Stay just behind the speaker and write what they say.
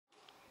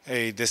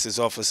Hey, this is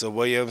Officer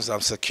Williams. I'm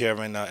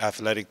securing the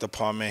athletic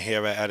department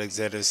here at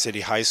Alexandria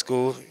City High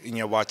School, and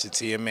you're watching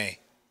TMA.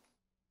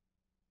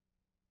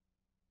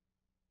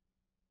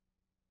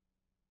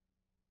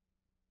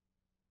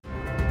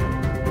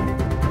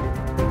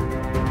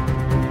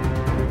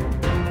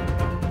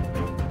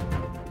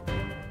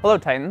 Hello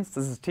Titans,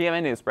 this is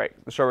TMA News Break,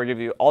 the show where we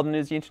give you all the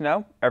news you need to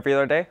know every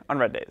other day on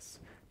Red Days.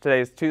 Today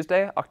is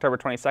Tuesday, October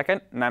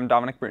 22nd, and I'm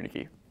Dominic,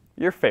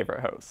 your favorite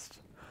host.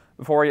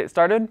 Before we get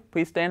started,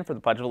 please stand for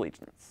the Pledge of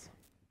Allegiance.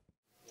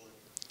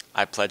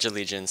 I pledge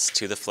allegiance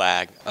to the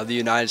flag of the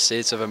United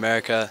States of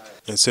America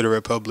and to the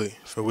republic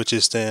for which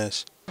it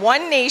stands,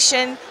 one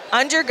nation,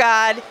 under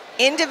God,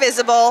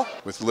 indivisible,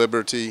 with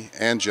liberty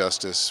and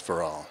justice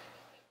for all.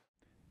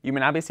 You may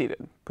now be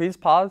seated. Please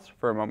pause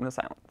for a moment of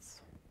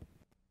silence.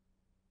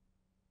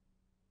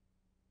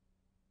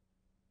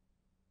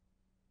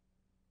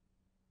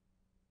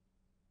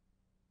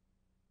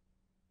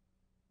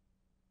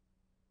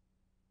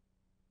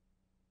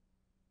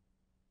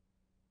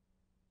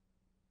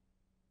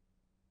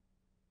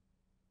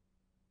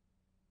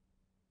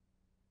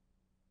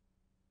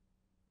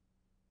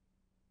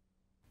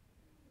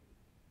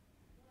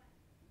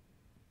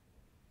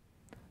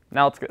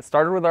 Now let's get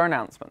started with our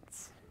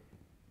announcements.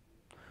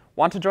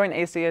 Want to join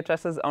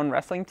ACHS's own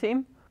wrestling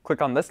team?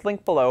 Click on this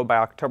link below by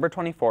October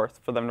 24th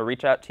for them to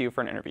reach out to you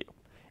for an interview.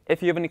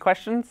 If you have any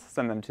questions,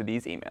 send them to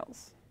these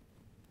emails.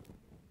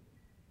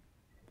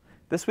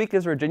 This week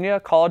is Virginia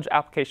College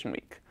Application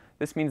Week.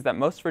 This means that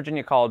most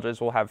Virginia colleges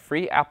will have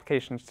free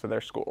applications to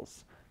their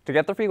schools. To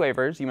get the free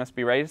waivers, you must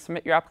be ready to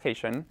submit your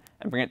application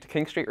and bring it to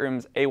King Street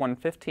rooms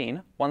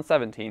A115,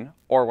 117,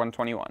 or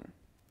 121.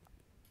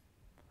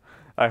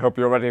 I hope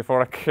you're ready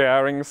for a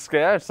caring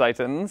scare,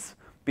 Titans,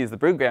 because the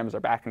Boograms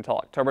are back until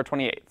October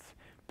 28th.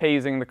 Pay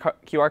using the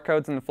QR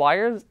codes in the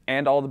flyers,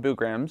 and all the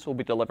Boograms will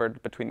be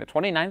delivered between the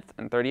 29th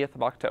and 30th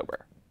of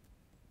October.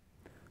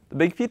 The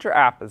Big Future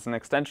app is an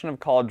extension of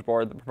College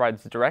Board that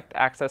provides direct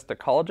access to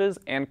colleges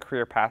and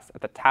career paths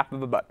at the tap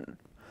of a button.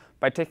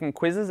 By taking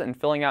quizzes and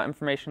filling out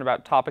information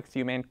about topics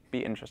you may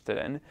be interested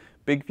in,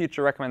 Big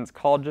Future recommends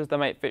colleges that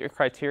might fit your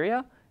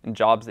criteria and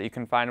jobs that you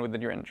can find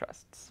within your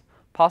interests.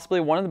 Possibly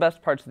one of the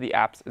best parts of the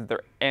apps is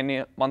their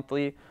annual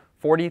monthly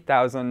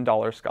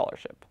 $40,000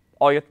 scholarship.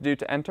 All you have to do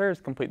to enter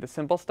is complete the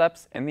simple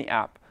steps in the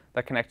app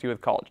that connect you with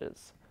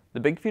colleges.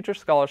 The Big Future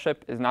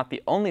Scholarship is not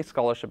the only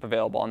scholarship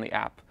available on the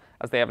app,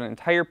 as they have an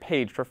entire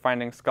page for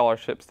finding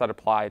scholarships that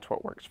apply to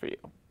what works for you.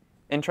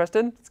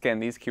 Interested? Scan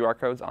these QR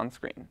codes on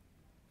screen.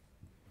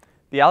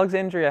 The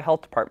Alexandria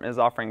Health Department is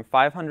offering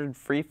 500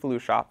 free flu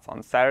shots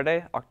on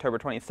Saturday, October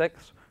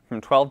 26th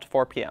from 12 to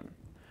 4 p.m.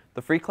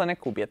 The free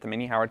clinic will be at the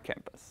Minnie Howard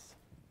campus.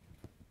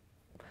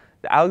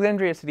 The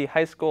Alexandria City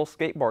High School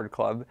Skateboard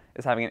Club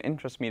is having an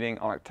interest meeting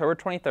on October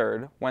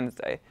 23rd,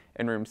 Wednesday,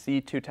 in room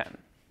C210.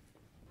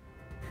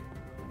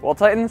 Well,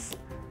 Titans,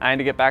 I need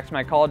to get back to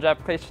my college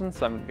application,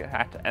 so I'm going to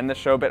have to end the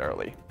show a bit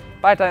early.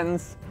 Bye,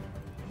 Titans!